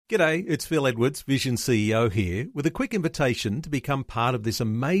G'day, it's Phil Edwards, Vision CEO here, with a quick invitation to become part of this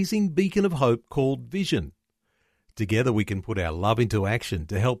amazing beacon of hope called Vision. Together we can put our love into action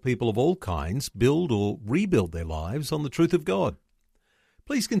to help people of all kinds build or rebuild their lives on the truth of God.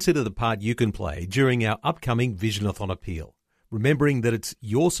 Please consider the part you can play during our upcoming Visionathon appeal, remembering that it's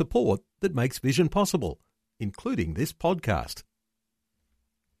your support that makes Vision possible, including this podcast.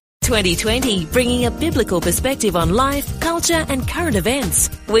 2020, bringing a biblical perspective on life, culture and current events.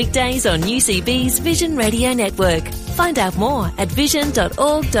 Weekdays on UCB's Vision Radio Network. Find out more at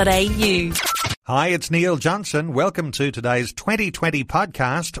vision.org.au. Hi, it's Neil Johnson. Welcome to today's 2020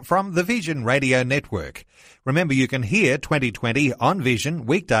 podcast from the Vision Radio Network. Remember, you can hear 2020 on Vision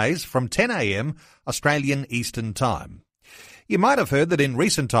weekdays from 10 a.m. Australian Eastern Time. You might have heard that in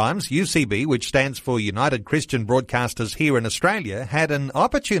recent times, UCB, which stands for United Christian Broadcasters here in Australia, had an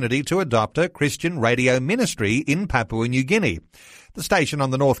opportunity to adopt a Christian radio ministry in Papua New Guinea. The station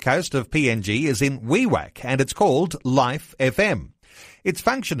on the north coast of PNG is in Wewak, and it's called Life FM. It's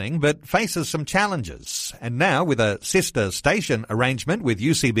functioning, but faces some challenges. And now, with a sister station arrangement with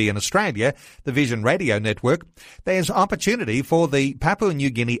UCB in Australia, the Vision Radio Network, there's opportunity for the Papua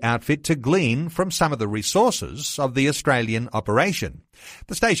New Guinea outfit to glean from some of the resources of the Australian operation.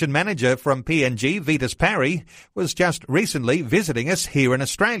 The station manager from PNG, Vitas Parry, was just recently visiting us here in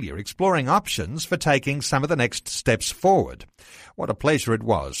Australia, exploring options for taking some of the next steps forward. What a pleasure it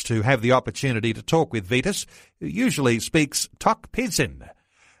was to have the opportunity to talk with Vitas, who usually speaks Tok Pisin.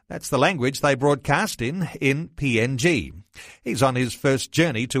 That's the language they broadcast in PNG. He's on his first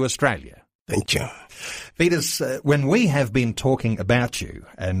journey to Australia. Thank you. Vitas, when we have been talking about you,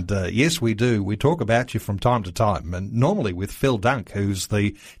 and yes, we do, we talk about you from time to time, and normally with Phil Dunk, who's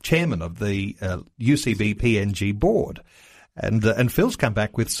the chairman of the UCB PNG board. And Phil's come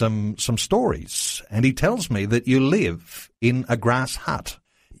back with some stories, and he tells me that you live in a grass hut.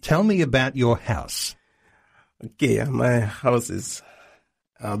 Tell me about your house. Okay, my house is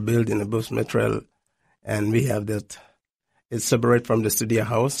built in a bush material, and we have that. It's separate from the studio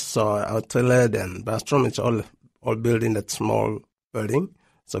house, so our toilet and bathroom is all built in that small building.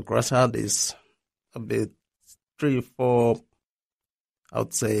 So grass hut is a bit 3-4, I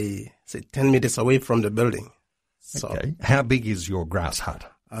would say 10 meters away from the building. So, okay. How big is your grass hut?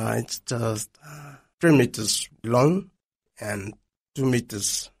 It's just 3 meters long and 2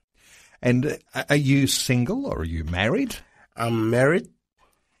 meters. And are you single or are you married? I'm married,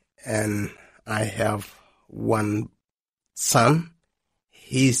 and I have one son.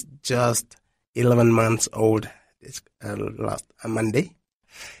 He's just 11 months old. It's last Monday.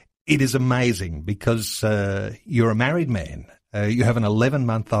 It is amazing because you're a married man. You have an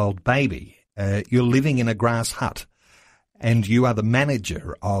 11-month-old baby. You're living in a grass hut, and you are the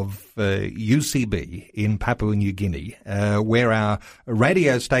manager of UCB in Papua New Guinea, where our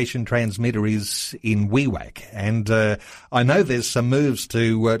radio station transmitter is in Wewak. And I know there's some moves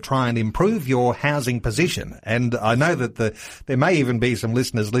to try and improve your housing position. And I know that there may even be some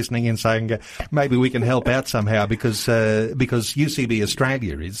listeners listening in saying maybe we can help out somehow because UCB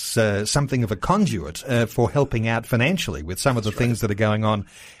Australia is something of a conduit for helping out financially with some of the things that are going on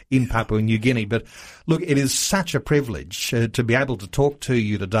in Papua New Guinea. But look, it is such a privilege to be able to talk to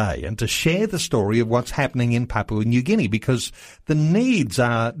you today and to share the story of what's happening in Papua New Guinea, because the needs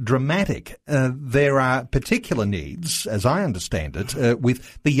are dramatic. There are particular needs, as I understand it,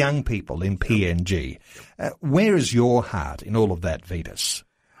 with the young people in PNG. Where is your heart in all of that, Vitas?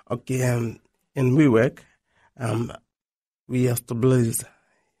 Okay, in Wewak, we established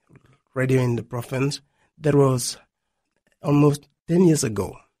radio in the province. That was almost 10 years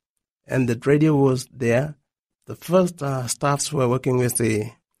ago. And the radio was there. The first staffs who were working with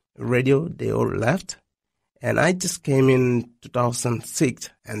the radio, they all left. And I just came in 2006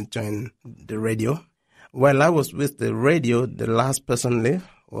 and joined the radio. While I was with the radio, the last person left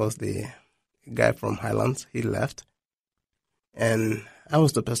was the guy from Highlands. He left. And I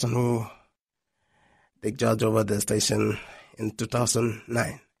was the person who took charge over the station in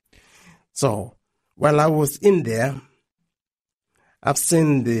 2009. So while I was in there, I've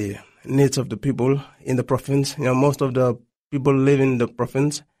seen the needs of the people in the province. You know, most of the people live in the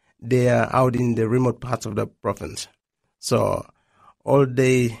province. They are out in the remote parts of the province. So all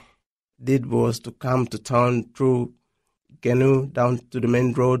they did was to come to town through canoe down to the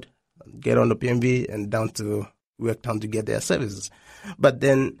main road, get on the PMV and down to Wewak town to get their services. But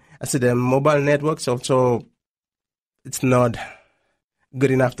then I see the mobile networks also, it's not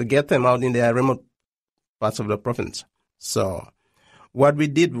good enough to get them out in the remote parts of the province. So what we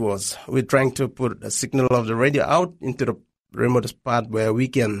did was we're trying to put a signal of the radio out into the remotest part where we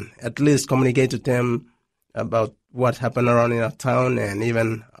can at least communicate to them about what happened around in our town and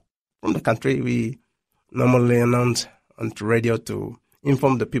even from the country. We normally announce on the radio to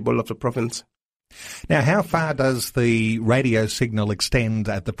inform the people of the province. Now, how far does the radio signal extend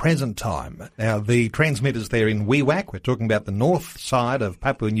at the present time? Now, the transmitters there in Wewak, we're talking about the north side of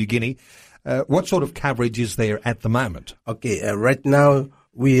Papua New Guinea. What sort of coverage is there at the moment? Okay, right now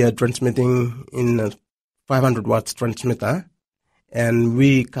we are transmitting in a 500 watts transmitter, and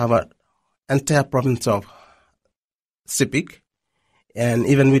we cover entire province of Sepik, and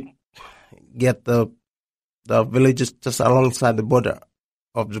even we get the villages just alongside the border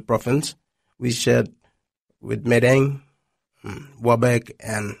of the province. We shared with Medang, Wabek,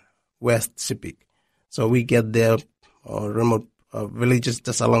 and West Sepik. So we get their remote villages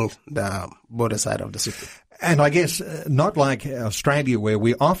just along the border side of the Sepik. And I guess not like Australia, where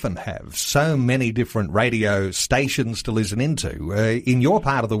we often have so many different radio stations to listen into. In your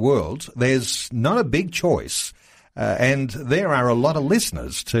part of the world, there's not a big choice, and there are a lot of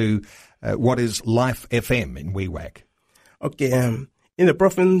listeners to what is Life FM in Wewak. Okay, in the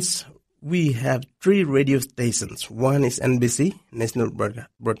province, we have 3 radio stations. One is NBC, National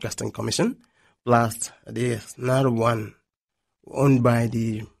Broadcasting Commission, plus there's another one owned by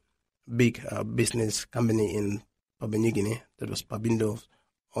the big business company in Papua New Guinea, that was Pabindo,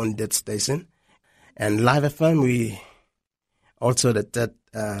 on that station. And Live FM, we also the third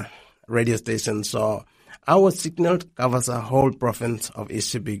radio station. So our signal covers a whole province of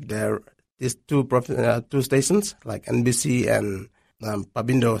East Sepik. There is two stations like NBC and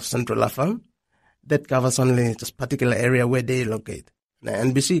Pabindo Central FM that covers only this particular area where they locate. The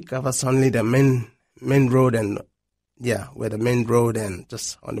NBC covers only the main road and where the main road and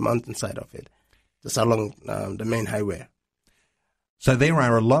just on the mountainside of it, just along the main highway. So there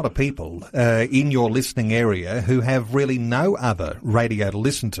are a lot of people in your listening area who have really no other radio to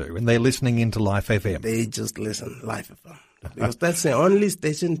listen to, and they're listening into Life FM. They just listen Life FM. Because that's the only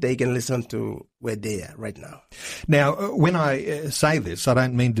station they can listen to where they are right now. Now, when I say this, I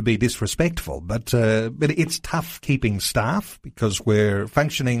don't mean to be disrespectful, but it's tough keeping staff because we're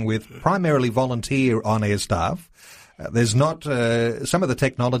functioning with primarily volunteer on-air staff. There's not some of the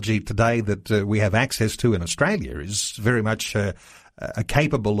technology today that we have access to in Australia is very much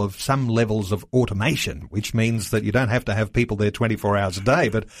capable of some levels of automation, which means that you don't have to have people there 24 hours a day,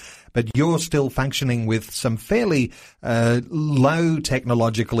 but you're still functioning with some fairly low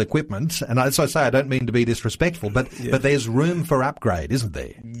technological equipment. And as I say, I don't mean to be disrespectful, but there's room for upgrade, isn't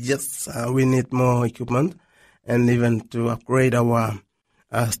there? Yes, we need more equipment and even to upgrade our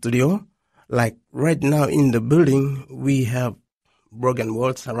studio. Like right now in the building, we have broken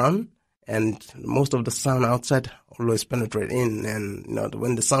walls around, and most of the sound outside always penetrate in. And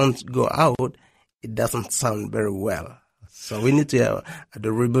when the sounds go out, it doesn't sound very well. So we need to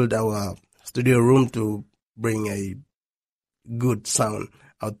rebuild our studio room to bring a good sound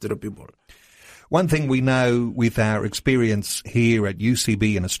out to the people. One thing we know with our experience here at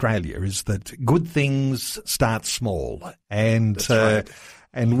UCB in Australia is that good things start small, and That's right.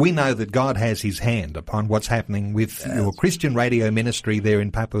 And we know that God has his hand upon what's happening with your Christian radio ministry there in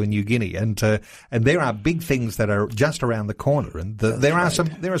Papua New Guinea. And there are big things that are just around the corner. And there are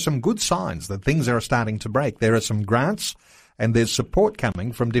some good signs that things are starting to break. There are some grants and there's support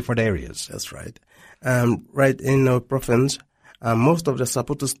coming from different areas. That's right. Right in our province, most of the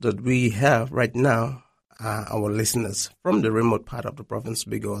supporters that we have right now are our listeners from the remote part of the province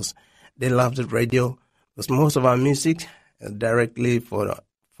because they love the radio. Because most of our music directly for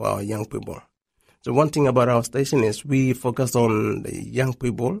our young people. So one thing about our station is we focus on the young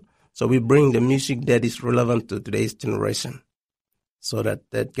people. So we bring the music that is relevant to today's generation so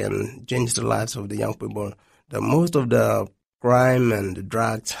that can change the lives of the young people. Most of the crime and the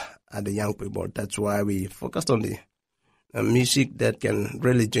drugs are the young people. That's why we focus on the music that can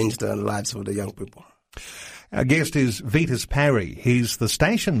really change the lives of the young people. Our guest is Vitas Parry. He's the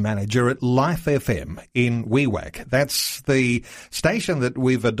station manager at Life FM in Wewak. That's the station that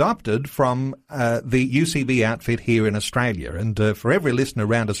we've adopted from the UCB outfit here in Australia. And for every listener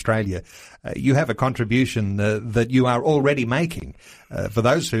around Australia, you have a contribution that you are already making. For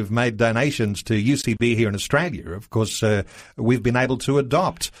those who've made donations to UCB here in Australia, of course, we've been able to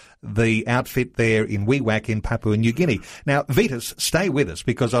adopt the outfit there in Wewak in Papua New Guinea. Now, Vitas, stay with us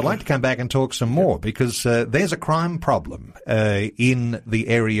because I'd like to come back and talk some more because there's a crime problem in the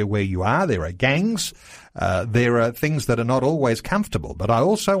area where you are. There are gangs. There are things that are not always comfortable. But I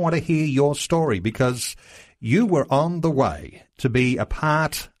also want to hear your story because you were on the way to be a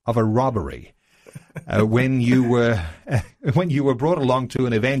part of a robbery when you were brought along to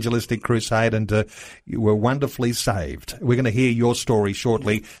an evangelistic crusade and you were wonderfully saved. We're going to hear your story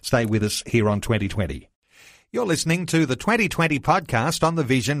shortly. Stay with us here on 2020. You're listening to the 2020 podcast on the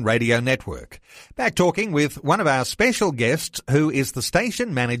Vision Radio Network. Back talking with one of our special guests who is the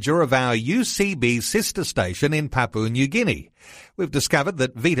station manager of our UCB sister station in Papua New Guinea. We've discovered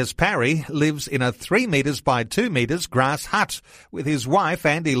that Vitas Parry lives in a 3 metres by 2 metres grass hut with his wife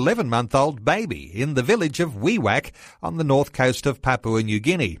and 11-month-old baby in the village of Wewak on the north coast of Papua New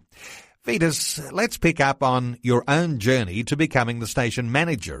Guinea. Vitas, let's pick up on your own journey to becoming the station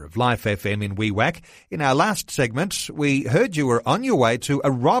manager of Life FM in Wewak. In our last segment, we heard you were on your way to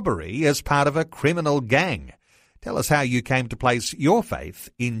a robbery as part of a criminal gang. Tell us how you came to place your faith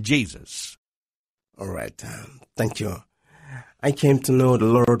in Jesus. All right. Thank you. I came to know the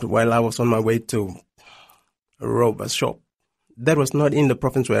Lord while I was on my way to rob a shop. That was not in the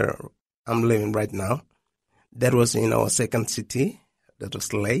province where I'm living right now. That was in our second city. That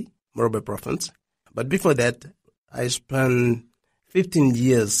was Ley, Morobe province. But before that, I spent 15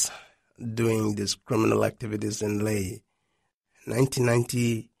 years doing these criminal activities in Ley.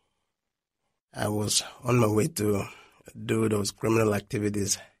 1990, I was on my way to do those criminal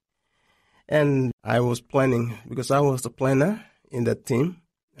activities. And I was planning, because I was the planner in that team.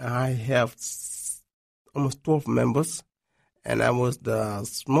 I have almost 12 members, and I was the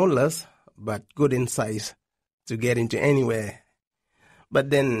smallest but good in size to get into anywhere. But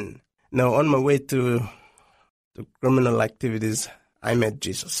then, now on my way to criminal activities, I met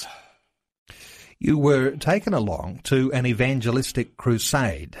Jesus. You were taken along to an evangelistic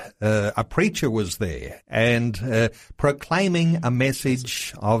crusade. A preacher was there and proclaiming a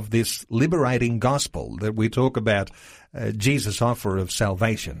message of this liberating gospel that we talk about, Jesus' offer of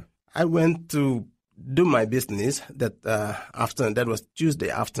salvation. I went to do my business that afternoon. That was Tuesday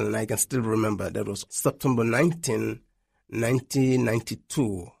afternoon. I can still remember. That was September 19,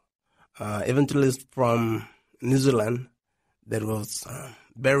 1992. Evangelist from New Zealand, that was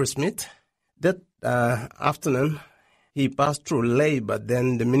Barry Smith. That afternoon, he passed through Ley, but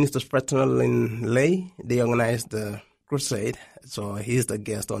then the Ministers Fraternal in Ley, they organized the crusade, so he's the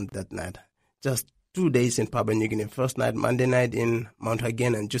guest on that night. Just 2 days in Papua New Guinea. First night, Monday night in Mount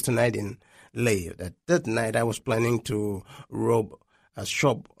Hagen, and just a night in Ley. That night, I was planning to rob a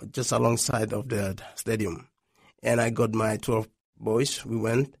shop just alongside of the stadium. And I got my 12 boys. We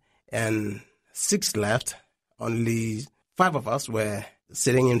went, and 6 left. Only 5 of us were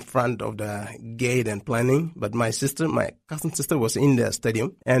sitting in front of the gate and planning. But my cousin sister was in the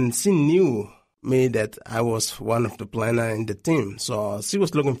stadium, and she knew me that I was one of the planner in the team. So she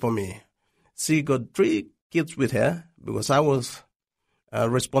was looking for me. She got 3 kids with her because I was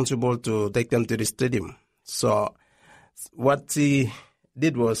responsible to take them to the stadium. So what she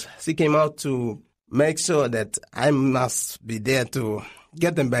did was she came out to make sure that I must be there to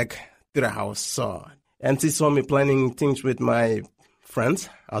get them back to the house. And she saw me planning things with my friends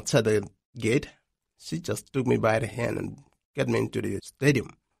outside the gate. She just took me by the hand and got me into the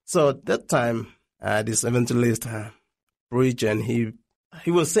stadium. So at that time, this evangelist preached, and he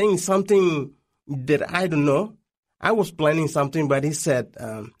was saying something that I don't know. I was planning something, but he said,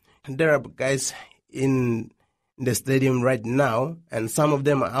 there are guys in the stadium right now, and some of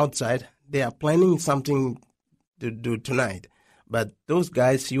them are outside. They are planning something to do tonight. But those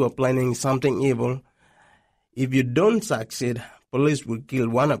guys, you are planning something evil. If you don't succeed, police will kill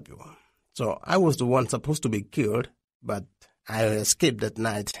one of you. So I was the one supposed to be killed, but I escaped that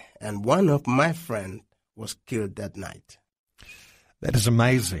night, and one of my friends was killed that night. That is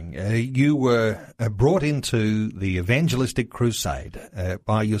amazing. You were brought into the evangelistic crusade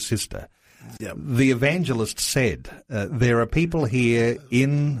by your sister. Yep. The evangelist said, there are people here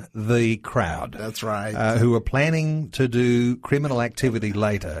in the crowd. That's right. Who are planning to do criminal activity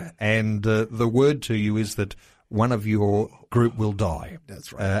later, and the word to you is that one of your group will die.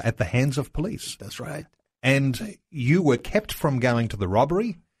 That's right. At the hands of police. That's right. And you were kept from going to the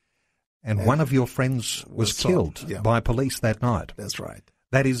robbery, and one of your friends was killed by police that night. That's right.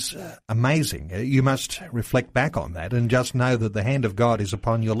 That is amazing. You must reflect back on that and just know that the hand of God is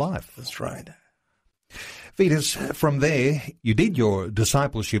upon your life. That's right. Vitas, from there, you did your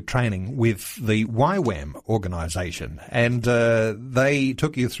discipleship training with the YWAM organisation, and they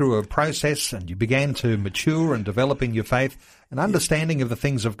took you through a process, and you began to mature and develop in your faith, an understanding of the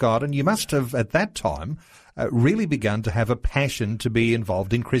things of God, and you must have, at that time, really begun to have a passion to be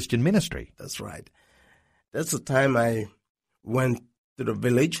involved in Christian ministry. That's right. That's the time I went to the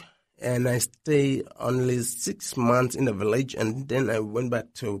village, and I stayed only 6 months in the village, and then I went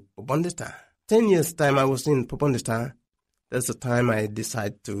back to Popondista. 10 years time I was in Popondista. That's the time I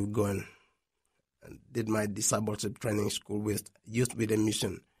decided to go and did my discipleship training school with Youth with a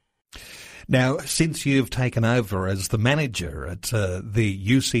Mission. Now, since you've taken over as the manager at the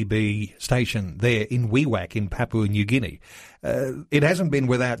UCB station there in Wewak in Papua New Guinea, it hasn't been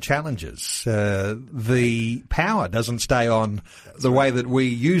without challenges. The power doesn't stay on the way that we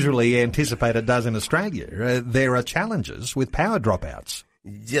usually anticipate it does in Australia. There are challenges with power dropouts.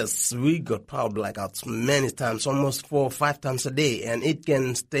 Yes, we got power blackouts many times, almost 4 or 5 times a day, and it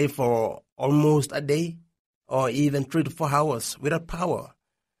can stay for almost a day or even 3 to 4 hours without power.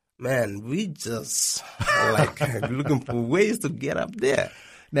 Man, we just looking for ways to get up there.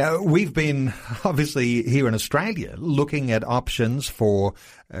 Now, we've been, obviously, here in Australia, looking at options for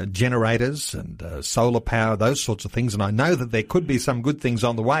generators and solar power, those sorts of things, and I know that there could be some good things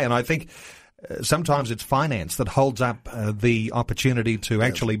on the way, and I think sometimes it's finance that holds up the opportunity to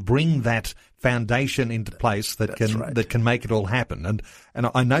actually bring that foundation into place that can make it all happen. And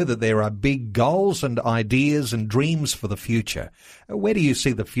I know that there are big goals and ideas and dreams for the future. Where do you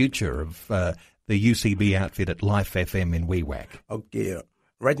see the future of the UCB outfit at Life FM in Wewak? Okay,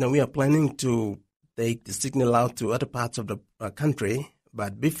 right now we are planning to take the signal out to other parts of the country,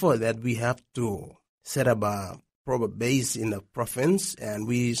 but before that we have to set up a proper base in the province, and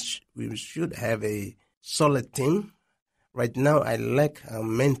we should have a solid team. Right now I lack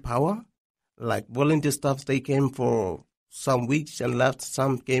manpower. Like volunteer staff, they came for some weeks and left.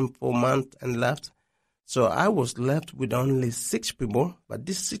 Some came for a month and left. So I was left with only 6 people. But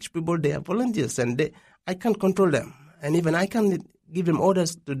these 6 people, they are volunteers, and I can't control them. And even I can't give them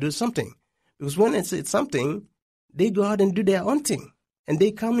orders to do something. Because when I say something, they go out and do their own thing. And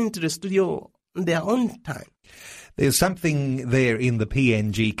they come into the studio on their own time. There's something there in the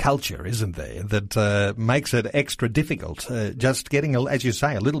PNG culture, isn't there, that makes it extra difficult, just getting, as you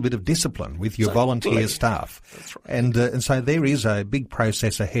say, a little bit of discipline with your volunteer staff. That's right. And so there is a big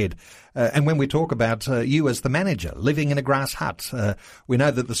process ahead. And when we talk about you as the manager living in a grass hut, we know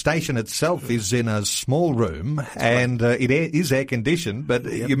that the station itself is in a small room and it is air conditioned. But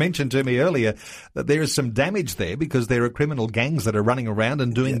you mentioned to me earlier that there is some damage there because there are criminal gangs that are running around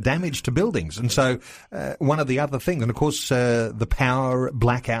and doing damage to buildings. And so one of the other things, and of course the power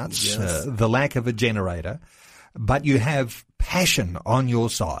blackouts, the lack of a generator, but you have passion on your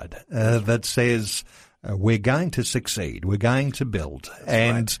side that says, we're going to succeed. We're going to build.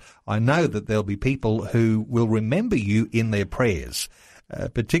 And I know that there'll be people who will remember you in their prayers,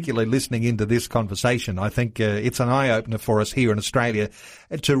 particularly listening into this conversation. I think it's an eye-opener for us here in Australia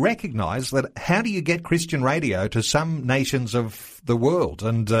to recognise that how do you get Christian radio to some nations of the world?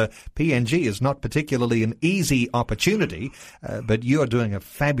 And PNG is not particularly an easy opportunity, but you are doing a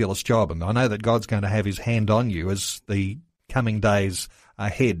fabulous job. And I know that God's going to have his hand on you as the coming days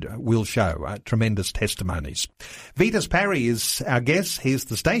ahead will show tremendous testimonies. Vitas Parry is our guest. He's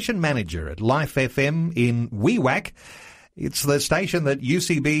the station manager at Life FM in Wewak. It's the station that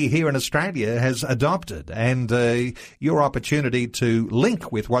UCB here in Australia has adopted, and your opportunity to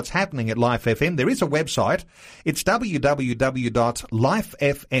link with what's happening at Life FM. There is a website. It's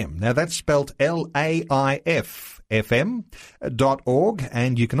www.lifefm. Now that's spelt LAIFFM.org,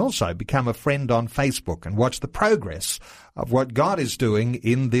 and you can also become a friend on Facebook and watch the progress of what God is doing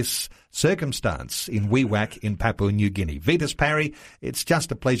in this circumstance in Wewak in Papua New Guinea. Vitas Parry, it's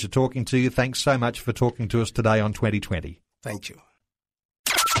just a pleasure talking to you. Thanks so much for talking to us today on 2020. Thank you.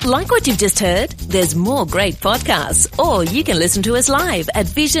 Like what you've just heard? There's more great podcasts, or you can listen to us live at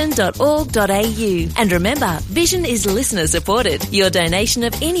vision.org.au. And remember, Vision is listener supported. Your donation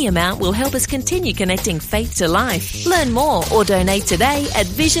of any amount will help us continue connecting faith to life. Learn more or donate today at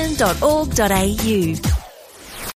vision.org.au.